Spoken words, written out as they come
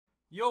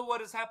Yo,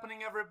 what is happening,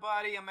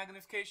 everybody? I'm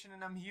Magnification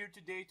and I'm here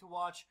today to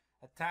watch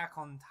Attack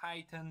on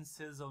Titan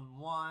Season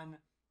 1,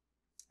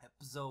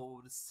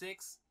 Episode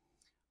 6.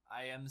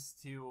 I am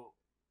still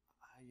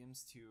a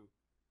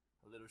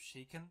little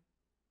shaken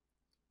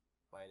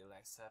by the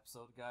last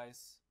episode,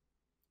 guys.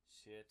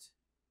 Shit.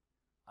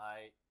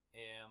 I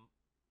am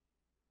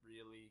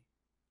really...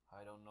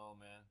 I don't know,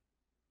 man.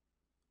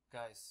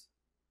 Guys,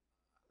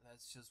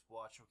 let's just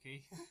watch,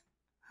 okay?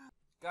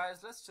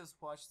 Guys, let's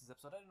just watch this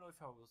episode. I don't know if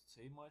I will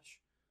say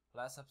much.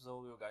 Last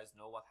episode, you guys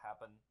know what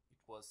happened. It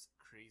was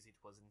crazy,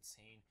 it was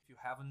insane. If you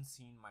haven't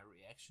seen my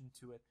reaction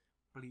to it,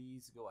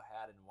 please go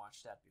ahead and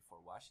watch that before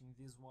watching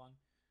this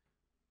one.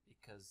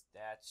 Because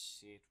that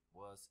shit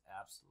was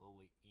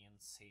absolutely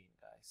insane,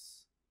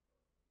 guys.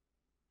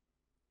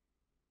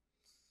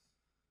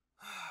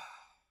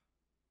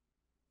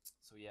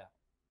 So yeah,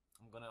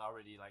 I'm gonna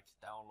already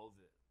download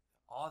the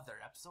other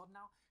episode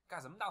now.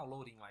 Guys, I'm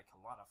downloading like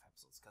a lot of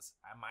episodes because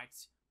I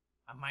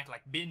might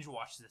like binge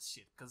watch this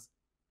shit because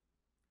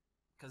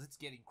it's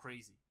getting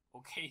crazy.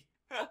 Okay.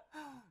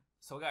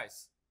 So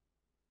guys,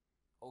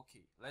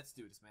 okay, let's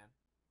do this, man.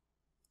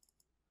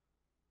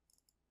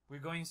 We're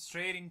going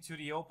straight into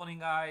the opening,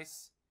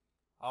 guys.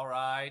 All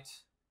right.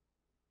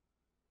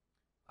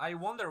 I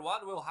wonder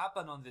what will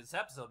happen on this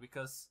episode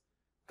because,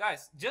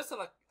 guys, just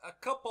like a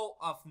couple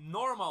of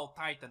normal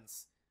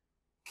Titans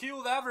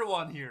killed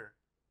everyone here.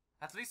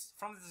 At least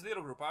from this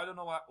little group. I don't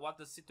know what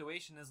the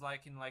situation is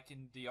like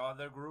in the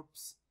other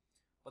groups.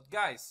 But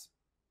guys,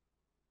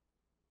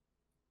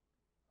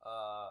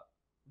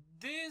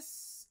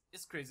 this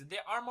is crazy. The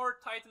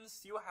Armored Titan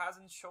still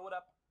hasn't showed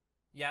up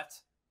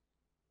yet.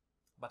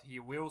 But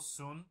he will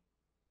soon.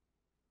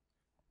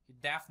 He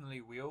definitely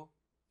will.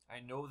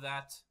 I know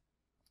that.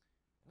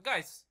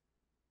 Guys,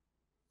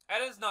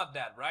 Eden's not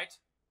dead, right?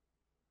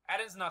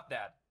 Eden's not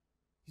dead.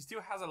 He still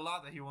has a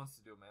lot that he wants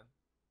to do, man.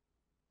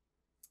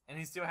 And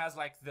he still has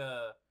like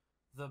the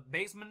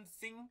basement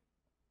thing.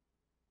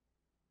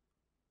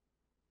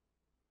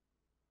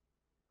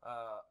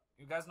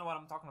 You guys know what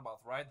I'm talking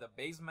about, right? The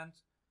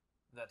basement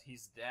that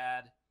his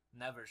dad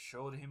never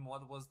showed him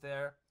what was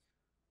there.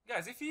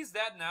 Guys, if he's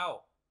dead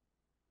now,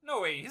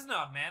 no way, he's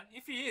not, man.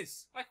 If he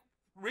is, like,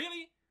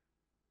 really?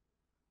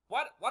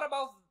 What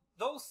about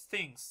those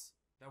things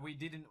that we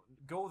didn't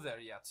go there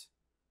yet?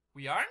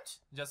 We aren't?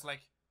 Just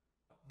like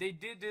they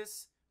did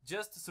this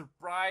just to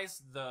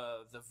surprise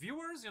the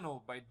viewers, you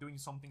know, by doing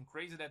something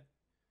crazy that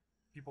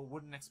people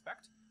wouldn't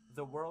expect.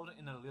 The World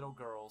in a Little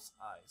Girl's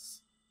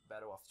Eyes.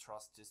 Battle of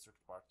Trust District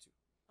Part 2.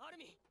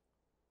 Armin!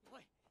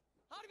 Oi!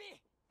 Armin!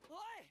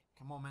 Oi!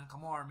 Come on, man.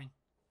 Come on, Armin.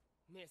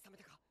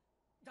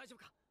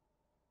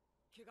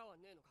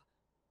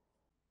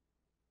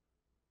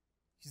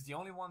 He's the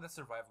only one that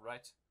survived,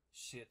 right?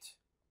 Shit.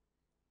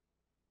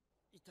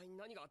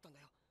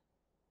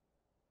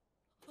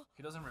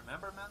 He doesn't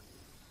remember, man?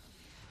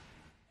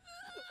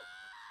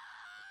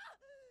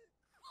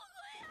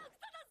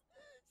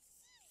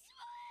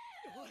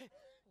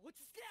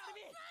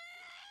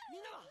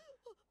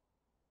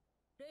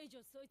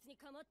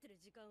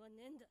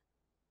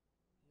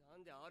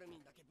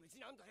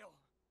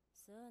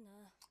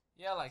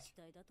 Yeah, like...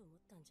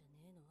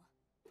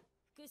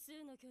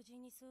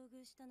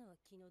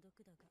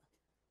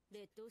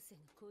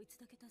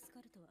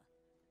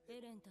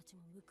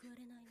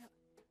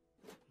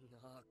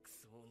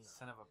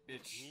 Son of a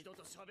bitch.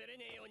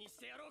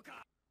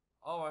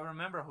 Oh, I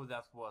remember who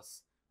that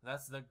was.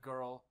 That's the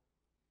girl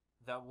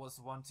that was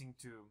wanting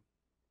to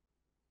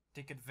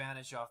take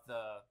advantage of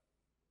the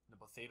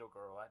potato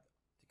girl, right?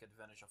 Take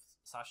advantage of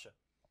Sasha.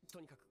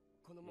 Yeah,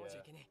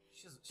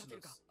 she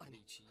looks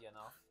bleachy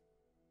enough.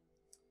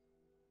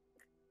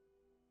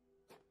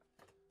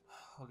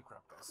 Holy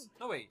crap, guys!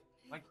 No way,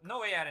 like no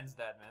way, Eden's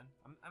dead, man.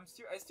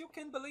 I still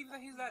can't believe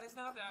that he's dead. He's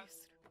not dead.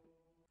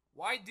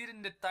 Why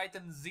didn't the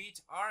Titans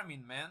eat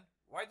Armin, man?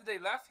 Why did they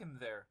leave him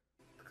there?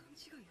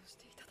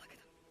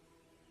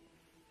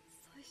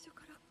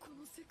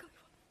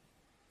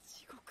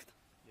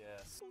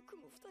 Yes.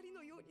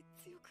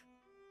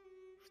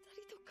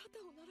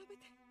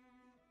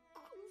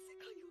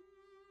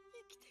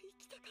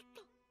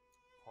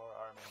 Poor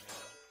Armin,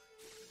 man.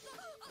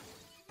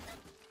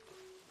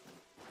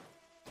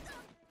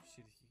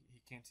 Shit, he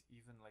can't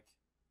even like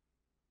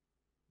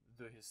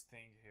do his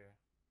thing here.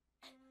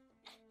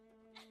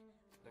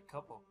 The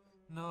couple.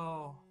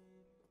 No.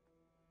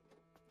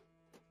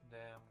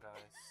 Damn,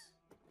 guys.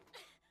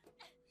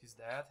 He's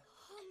dead?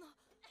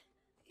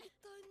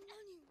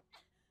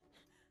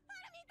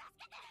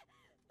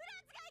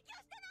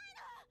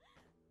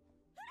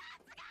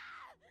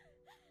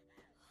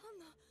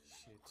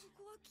 Shit.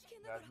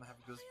 Guys, I'm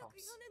having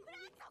goosebumps.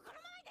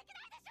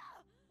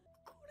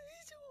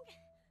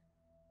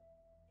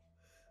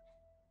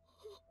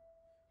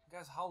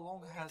 Guys, how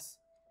long has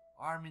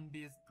Armin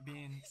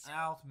been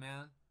out,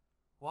 man?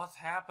 What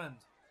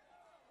happened?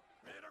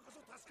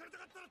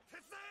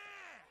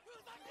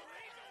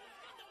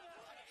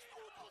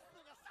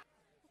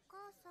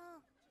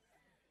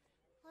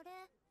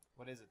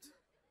 What is it?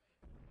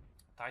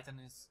 Titan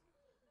is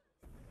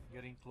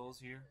getting close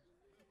here.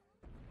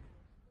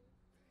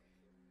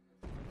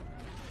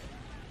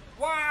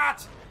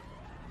 What?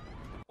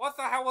 What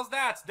the hell was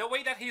that? The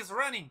way that he's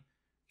running.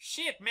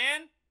 Shit,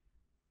 man.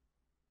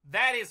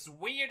 That is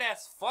weird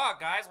as fuck,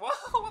 guys. What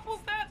was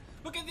that?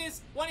 Look at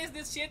this. What is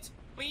this shit?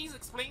 Please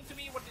explain to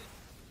me what this...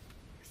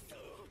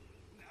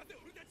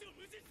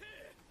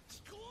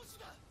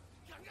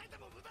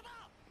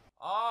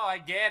 Oh, I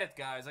get it,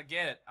 guys. I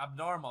get it.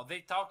 Abnormal. They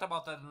talked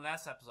about that in the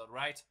last episode,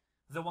 right?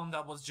 The one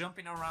that was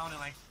jumping around and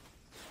like...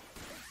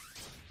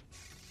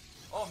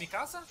 Oh,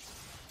 Mikasa?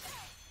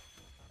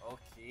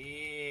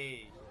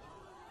 Okay.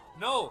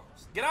 No!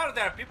 Get out of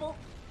there, people! What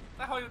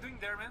the hell are you doing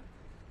there, man?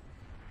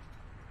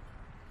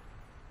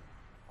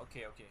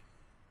 Okay, okay.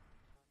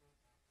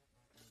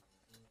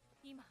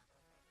 今、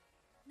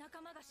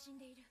仲間が死ん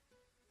でいる。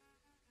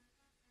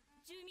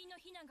住民の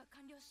避難が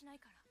完了しない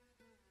から、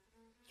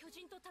巨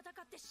人と戦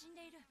って死ん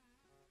でいる。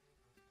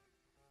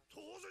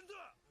当然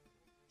だ。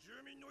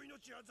住民の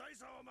命や財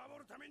産を守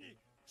るために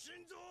心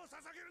臓を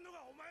捧げるの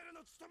がお前ら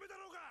の務めだ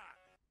ろうが。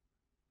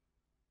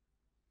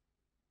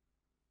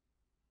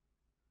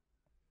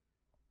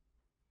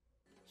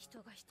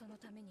人が人の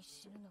ために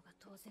死ぬのが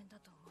当然だ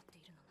と思って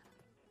いるのなら、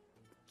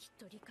きっ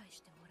と理解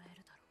してもらえ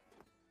るだろ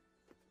う。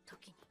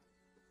時に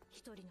一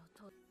人の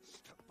下っ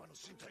端の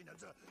身体なん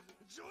ざ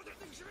冗談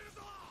で決める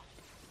ぞ。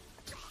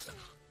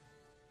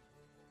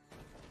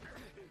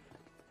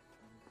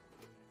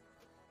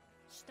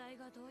死体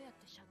がどうやっ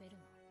て喋る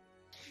の？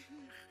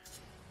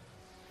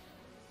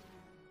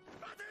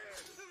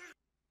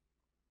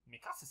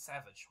 Mikasa is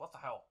savage. What the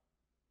hell?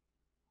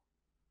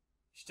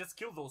 She just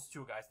killed those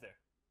two guys there.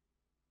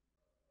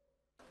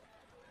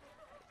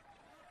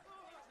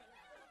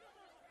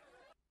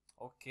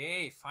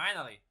 Okay,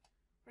 finally.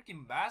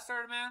 Freaking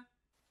bastard, man.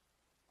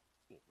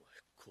 お前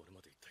これま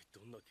で一体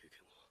どんな経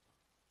験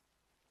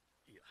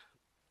を。いや、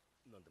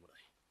なんでもな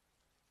い。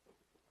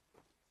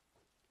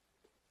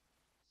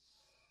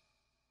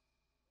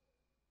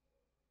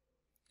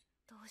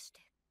どうし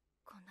て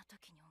こんな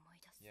時に思い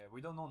出す？ Yeah,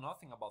 we don't know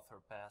nothing about her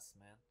past,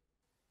 man.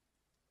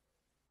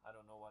 I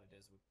don't know what it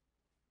is.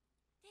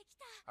 でき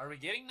た。 Are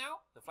we getting now?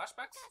 The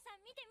flashbacks? 母さ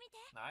ん見て見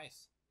て。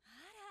 Nice. あ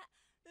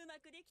ら、うま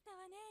くできた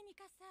わね、ミ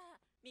カサ。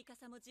ミカ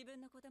サも自分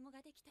の子供が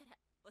できたら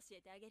教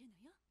えてあげるの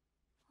よ。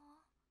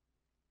あ、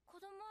子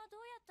供はど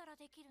うやったら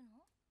できる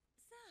の？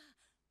さあ、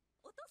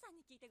お父さん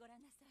に聞いてごら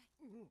んなさい。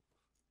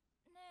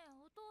ねえ、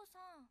お父さ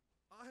ん。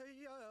あ、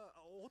いや、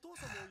お父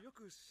さんもよ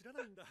く知ら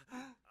ないんだ。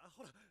あ、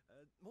ほら、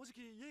もうじ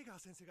きイェーガ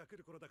ー先生が来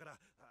る頃だから、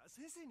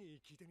先生に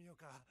聞いてみよう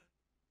か。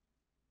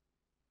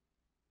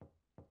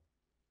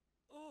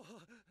おお、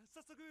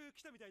早速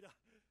来たみたいだ。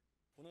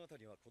この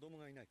辺りは子供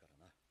がいないか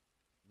らな。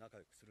仲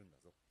良くするんだ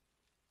ぞ。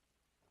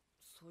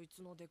そい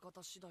つの出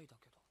方次第だ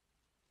けど。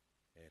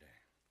エレン、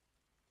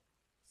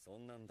そ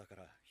んなんだか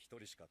ら一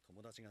人しか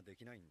友達がで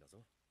きないんだ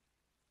ぞ。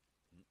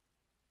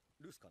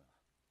ルスかな。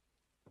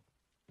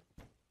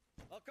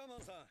アッカーマ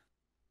ンさん、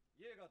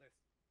イェーガーで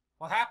す。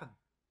 What happened?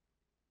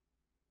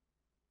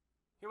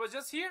 He was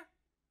just here?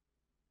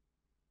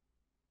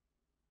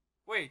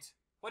 Wait,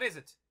 what is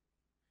it?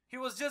 He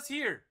was just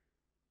here.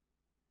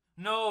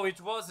 No,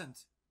 it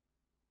wasn't.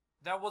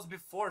 That was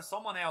before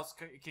someone else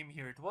came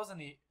here. It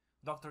wasn't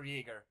Dr.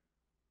 Yeager.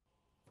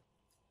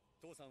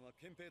 父さんは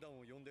憲兵団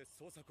を呼んで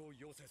捜索を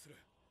要請する。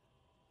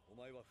お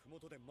前は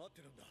麓で待っ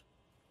てるんだ。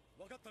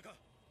わかったか、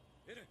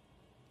エレン。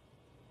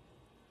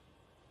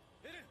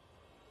エレン。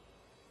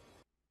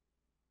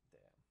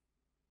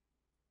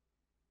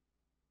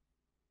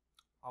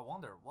 I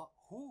wonder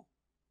who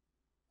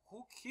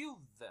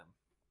killed them?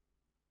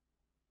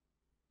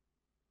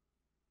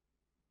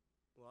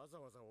 わざ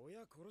わざ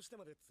親殺して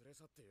まで連れ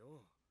去って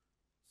よ。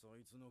そ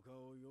いつの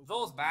顔をよく。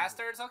 Those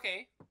bastards,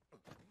 okay.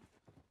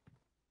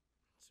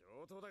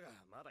 上等だが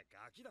まだ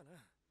ガキだ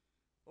な。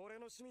俺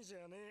の趣味じ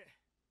ゃねえ。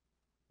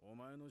お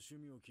前の趣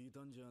味を聞い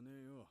たんじゃ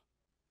ねえよ。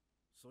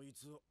そい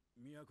つを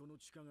都の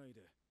地下街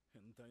で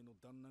変態の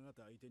旦那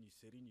方相手に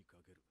競りにか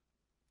ける。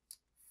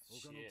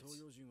他の東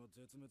洋人は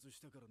絶滅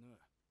したからな。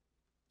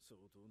相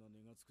当な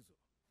値がつくぞ。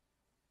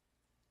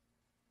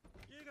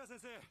イェーガー先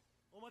生、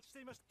お待ちし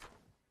ていました。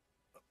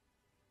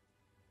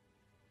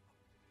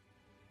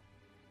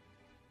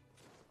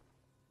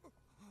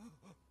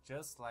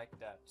Just like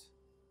that.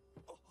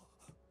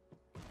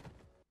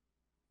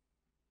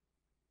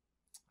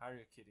 Are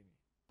you kidding me?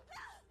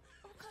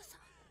 お母さ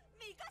ん。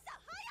ミカサ、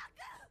早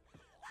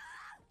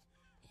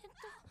く。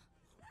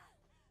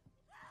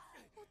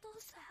お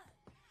父さん。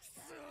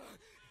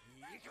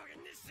いい加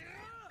減にしろ。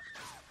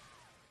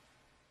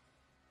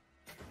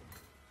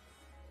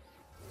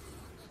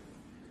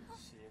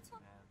 Shit,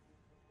 man.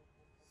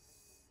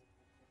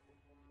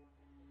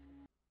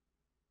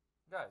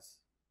 Guys,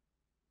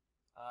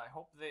 I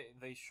hope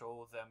they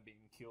show them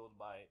being killed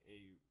by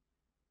a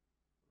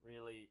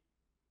really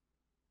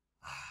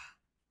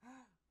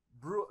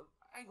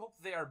I hope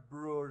they are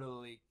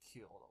brutally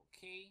killed,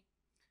 okay?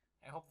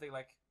 I hope they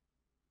like,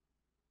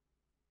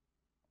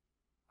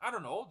 I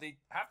don't know, they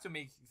have to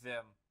make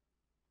them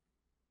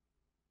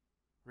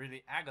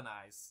really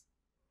agonize.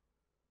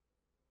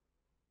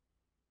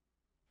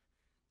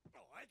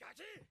 おいガ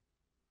キ、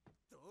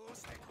どう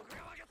してここ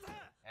が分かった？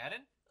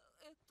 Eren?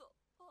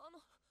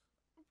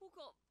 僕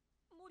は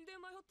森で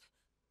迷って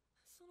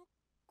その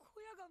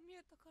小屋が見え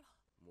たから。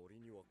森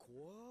には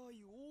怖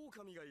い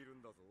狼がいる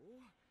んだぞ。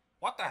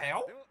 What the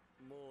hell? でも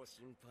もう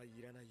心配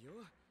いらない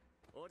よ。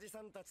おじ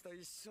さんたちと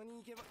一緒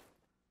に行けば。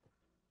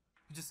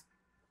 Just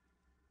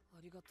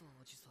ありがとう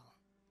おじさん。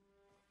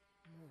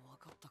もう分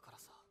かったから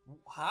さ。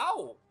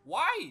 how?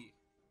 Why?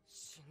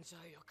 死んじゃ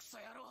えよクソ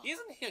野郎。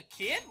 Isn't he a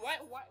kid?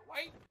 Why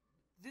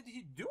did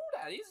he do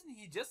that? Isn't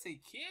he just a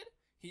kid?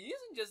 He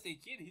isn't just a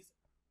kid. He's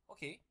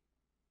okay.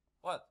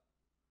 What?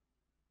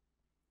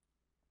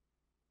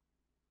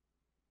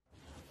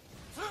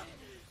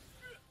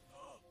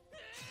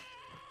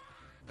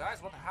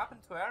 Guys, what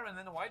happened to Eren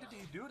and why did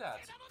he do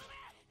that?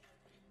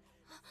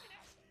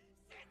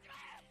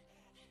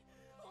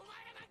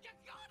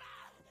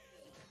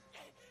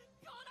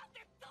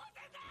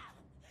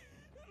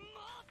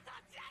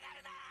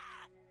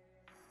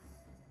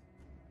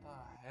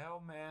 The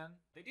hell, man?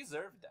 They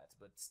deserve that,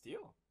 but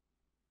still.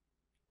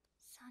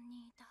 3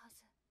人いたは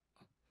ず。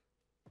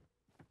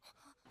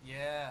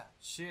 Yeah,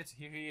 shit,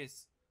 here he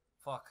is.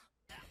 Fuck.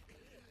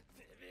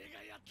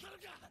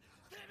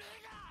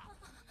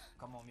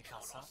 Come on,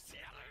 Mikasa.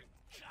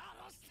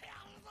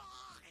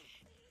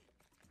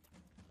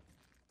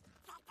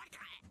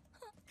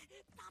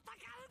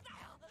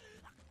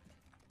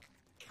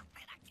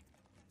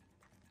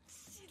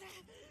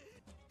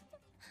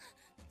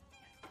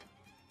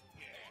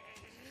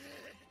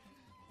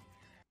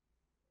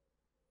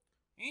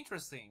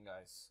 Interesting,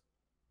 guys.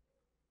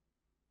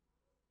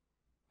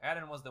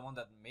 Eren was the one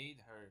that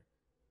made her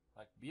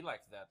like be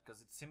like that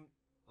because it seemed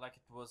like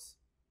it was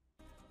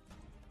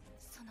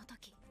その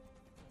時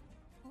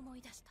思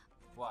い出した。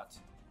 what?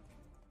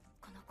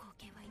 この光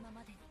景は今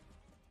までに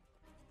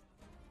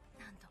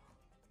何度も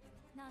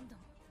何度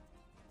も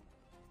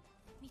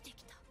見て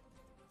きた。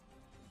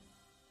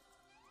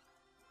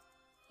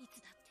い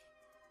つだっ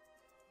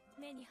て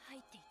目に入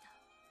っていた。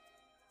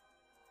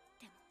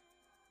でも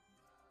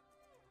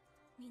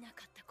見な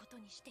かったこと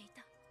にしてい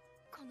た。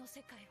この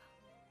世界は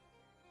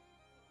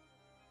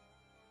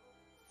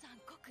残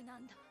酷な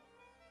んだ。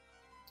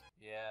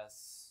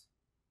 Yes,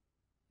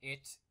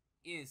 it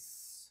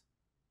is.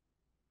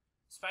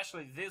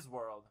 Especially this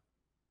world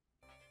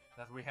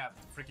that we have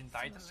freaking そ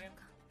の titans 瞬 in.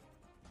 間、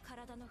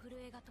体の震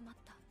えが止まっ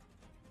た。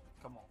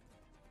 Come on.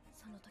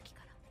 その時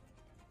から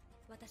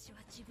私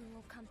は自分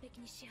を完璧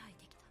に支配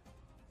できた。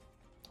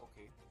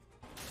 Okay.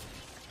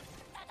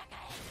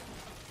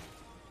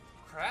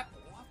 Crap.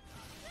 What?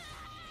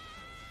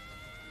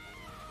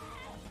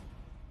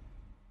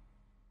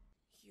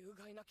 有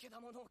害な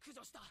獣を駆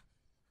除した。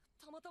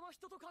たまたま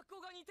人と格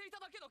好が似ていた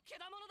だけの獣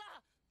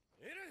だ。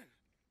エレン、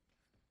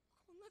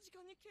こんな時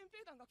間に憲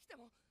兵団が来て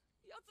も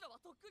奴らは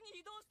とっくに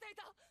移動してい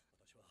た。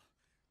私は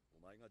お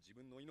前が自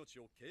分の命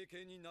を軽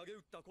々に投げ打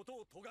ったこと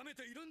を咎め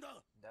ているん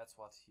だ。 That's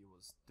what he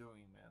was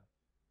doing, man.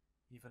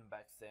 Even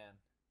back then.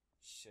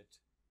 Shit.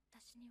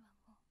 私には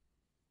も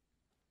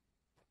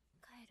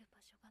う帰る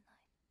場所がない。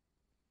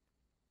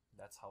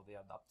 That's how they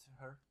adopted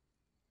her.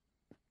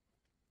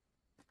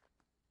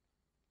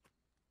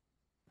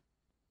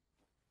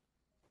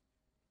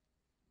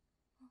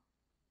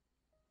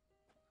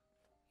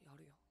 や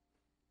るよ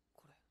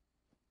これ。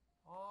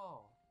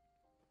 Oh.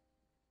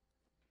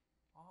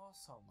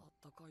 Awesome. あっ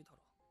たかいだろ。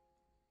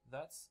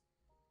 That's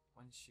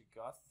when she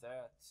got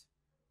that.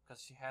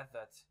 Because she had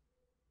that.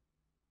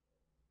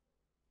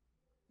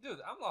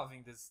 Dude, I'm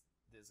loving these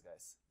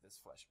guys. These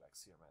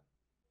flashbacks here, man.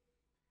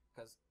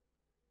 Because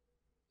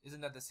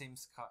isn't that the same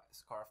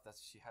scarf that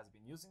she has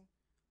been using?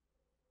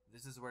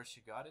 This is where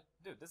she got it?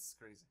 Dude, this is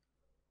crazy.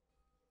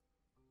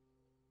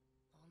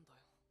 なんだよ。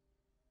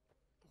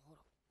ほら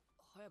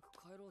早く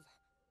帰ろうぜ。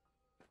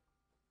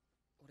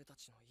俺た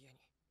ちの家に。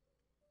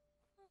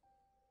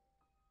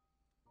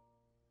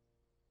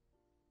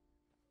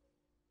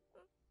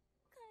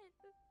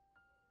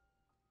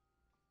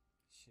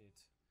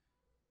 Shit.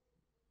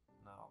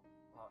 Now,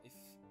 if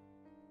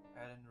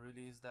Eren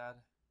really is dead,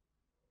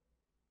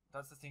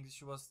 that's the thing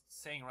she was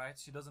saying, right?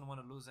 She doesn't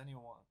want to lose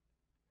anyone,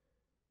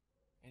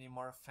 any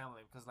more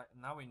family, because like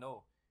now we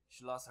know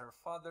she lost her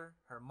father,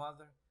 her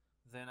mother,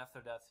 then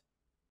after that,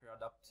 her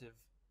adoptive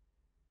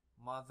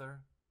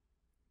mother,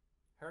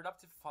 her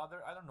adoptive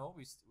father. I don't know.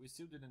 We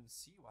still didn't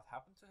see what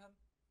happened to him,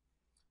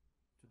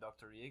 to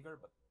Dr. Jaeger,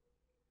 but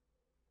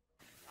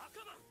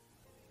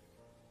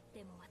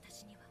でも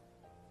私には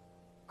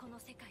この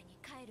世界に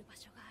帰る場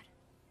所がある。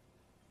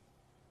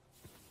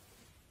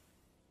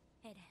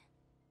エレン、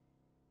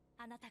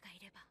あなたがい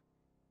れば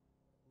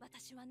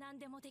私は何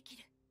でもでき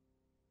る。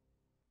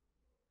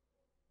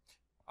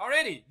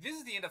 already. This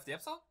is the end of the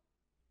episode.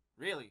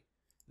 Really,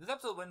 this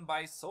episode went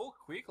by so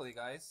quickly,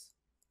 guys.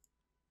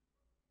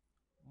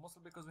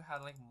 Mostly because we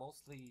had like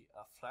mostly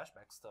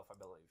flashback stuff, I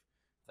believe.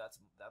 That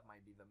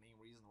might be the main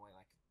reason why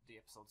like the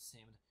episode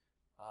seemed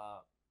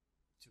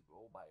to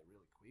go by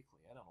really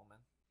quickly. I don't know,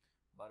 man.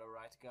 But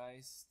alright,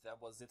 guys, that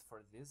was it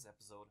for this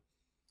episode.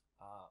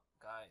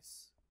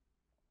 Guys,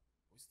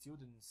 we still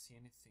didn't see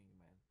anything,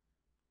 man.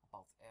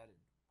 about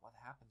Eren. What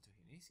happened to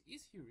him?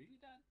 Is he really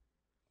dead?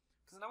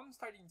 Because now I'm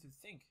starting to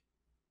think.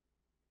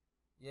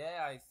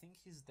 Yeah, I think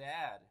he's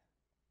dead.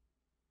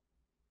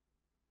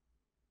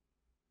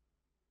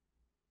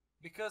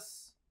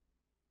 Because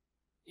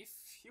if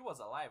he was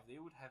alive, they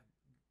would have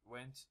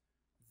went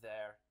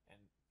there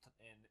and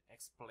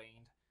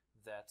explained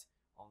that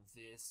on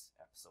this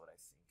episode. I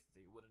think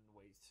they wouldn't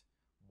wait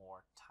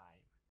more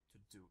time to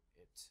do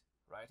it,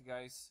 right,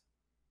 guys?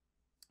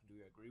 Do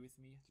you agree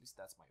with me? At least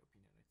that's my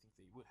opinion. I think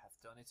they would have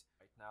done it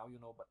right now, you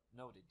know, but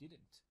no, they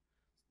didn't.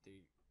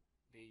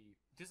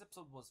 This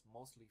episode was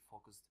mostly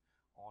focused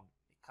on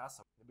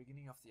Mikasa. At the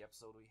beginning of the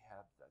episode, we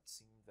had that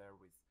scene there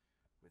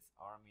with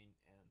Armin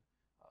and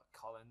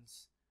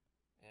Collins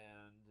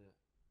and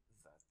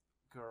that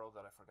girl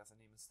that I forgot the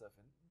name and stuff,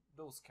 and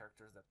those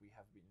characters that we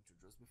have been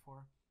introduced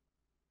before.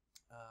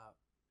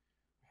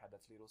 We had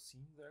that little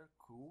scene there,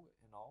 cool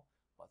and all,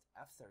 but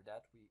after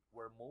that we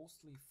were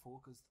mostly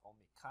focused on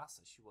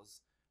Mikasa. She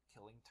was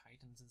killing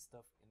titans and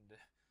stuff in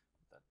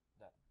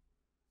that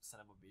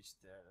son of a bitch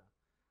there.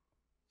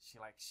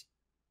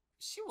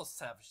 She was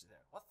savage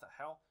there. What the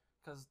hell?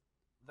 Because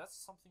that's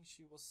something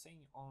she was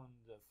saying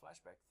on the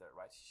flashback there,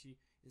 right?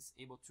 She is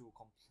able to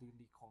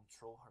completely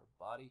control her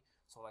body,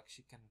 so like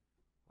she can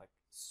like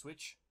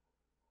switch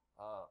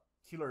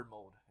killer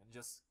mode and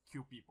just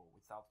kill people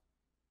without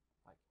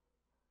like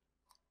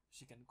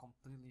she can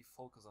completely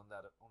focus on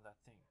that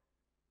thing.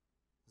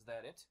 Is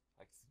that it?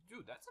 Like,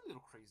 dude, that's a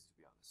little crazy to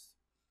be honest.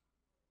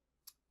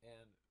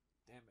 And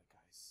damn it,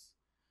 guys,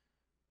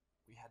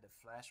 we had the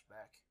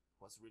flashback,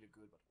 was really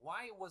good, but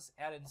why was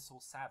Eren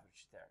so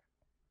savage there?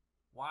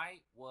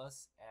 Why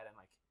was Eren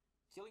like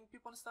killing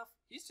people and stuff?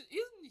 Isn't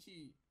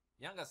he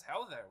young as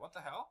hell there? What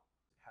the hell?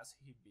 Has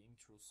he been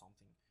through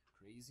something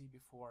crazy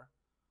before?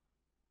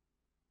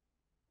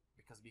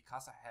 Because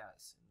Mikasa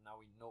has, and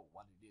now we know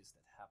what it is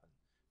that happened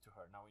to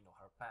her. Now we know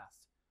her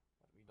past,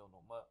 but we don't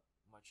know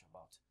much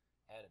about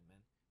Eren,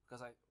 man.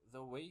 Because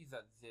the way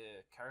that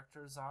the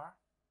characters are,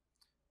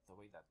 the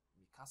way that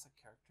Mikasa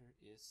character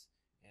is,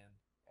 and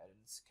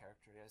Eren's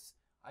character is,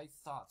 I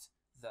thought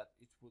that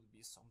it would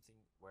be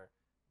something where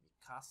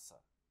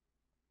Mikasa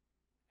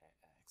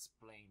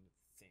explained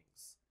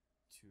things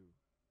to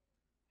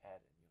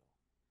Eren, you know,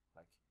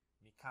 like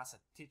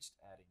Mikasa teached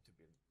Eren to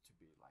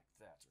be like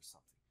that or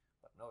something.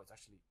 But no, it's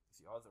actually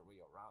the other way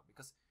around,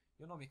 because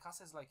you know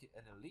Mikasa is like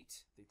an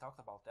elite. They talked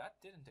about that,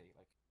 didn't they?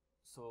 Like,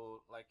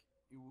 so like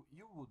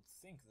you would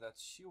think that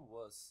she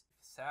was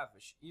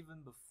savage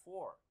even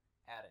before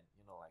Eren,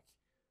 you know, like,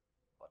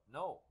 but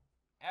no,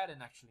 Eren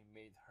actually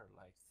made her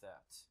like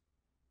that,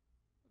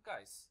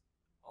 guys.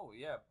 Oh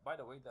yeah, by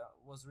the way, that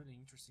was really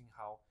interesting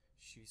how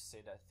she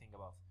said that thing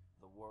about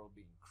the world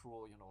being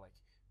cruel, you know, like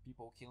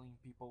people killing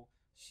people.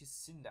 She's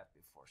seen that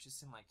before. She's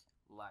seen like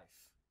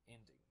life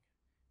ending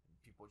and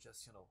people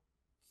just, you know,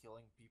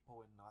 killing people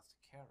and not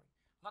caring.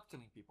 Not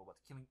killing people, but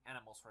killing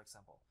animals, for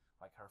example.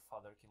 Like her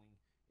father killing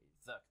a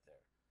duck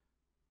there.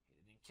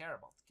 He didn't care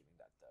about killing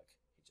that duck.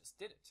 He just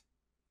did it.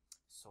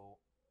 So,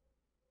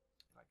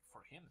 like,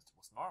 for him, it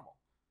was normal.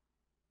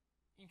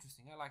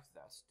 Interesting, I liked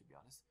that, to be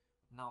honest.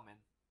 But now,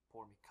 man,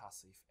 poor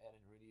Mikasa, if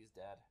Eren really is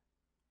dead.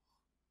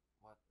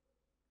 What?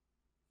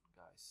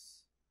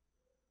 Guys.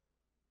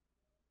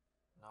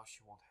 Now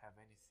she won't have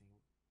anything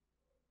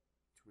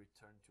to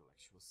return to, like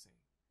she was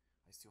saying.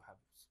 I still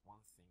have one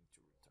thing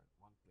to return,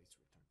 one place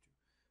to return to.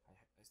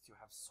 I still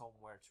have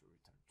somewhere to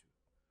return to.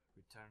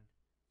 Return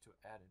to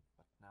Eren,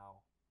 but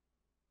now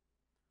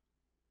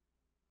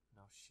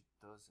she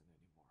doesn't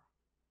anymore.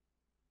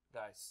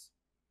 Guys,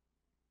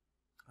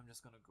 I'm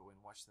just gonna go and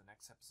watch the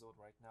next episode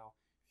right now.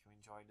 If you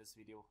enjoyed this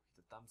video,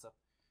 hit the thumbs up.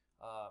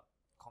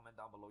 Comment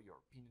down below your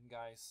opinion,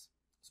 guys.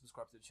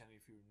 Subscribe to the channel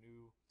if you're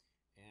new,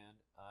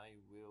 and I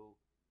will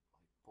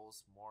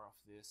post more of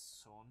this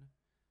soon.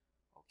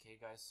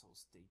 Okay, guys, so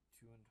stay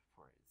tuned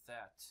for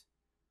that.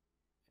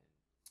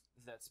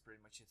 And that's pretty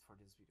much it for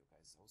this video,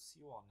 guys. I'll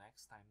see you all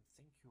next time.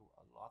 Thank you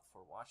a lot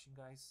for watching,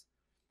 guys.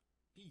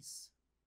 Peace.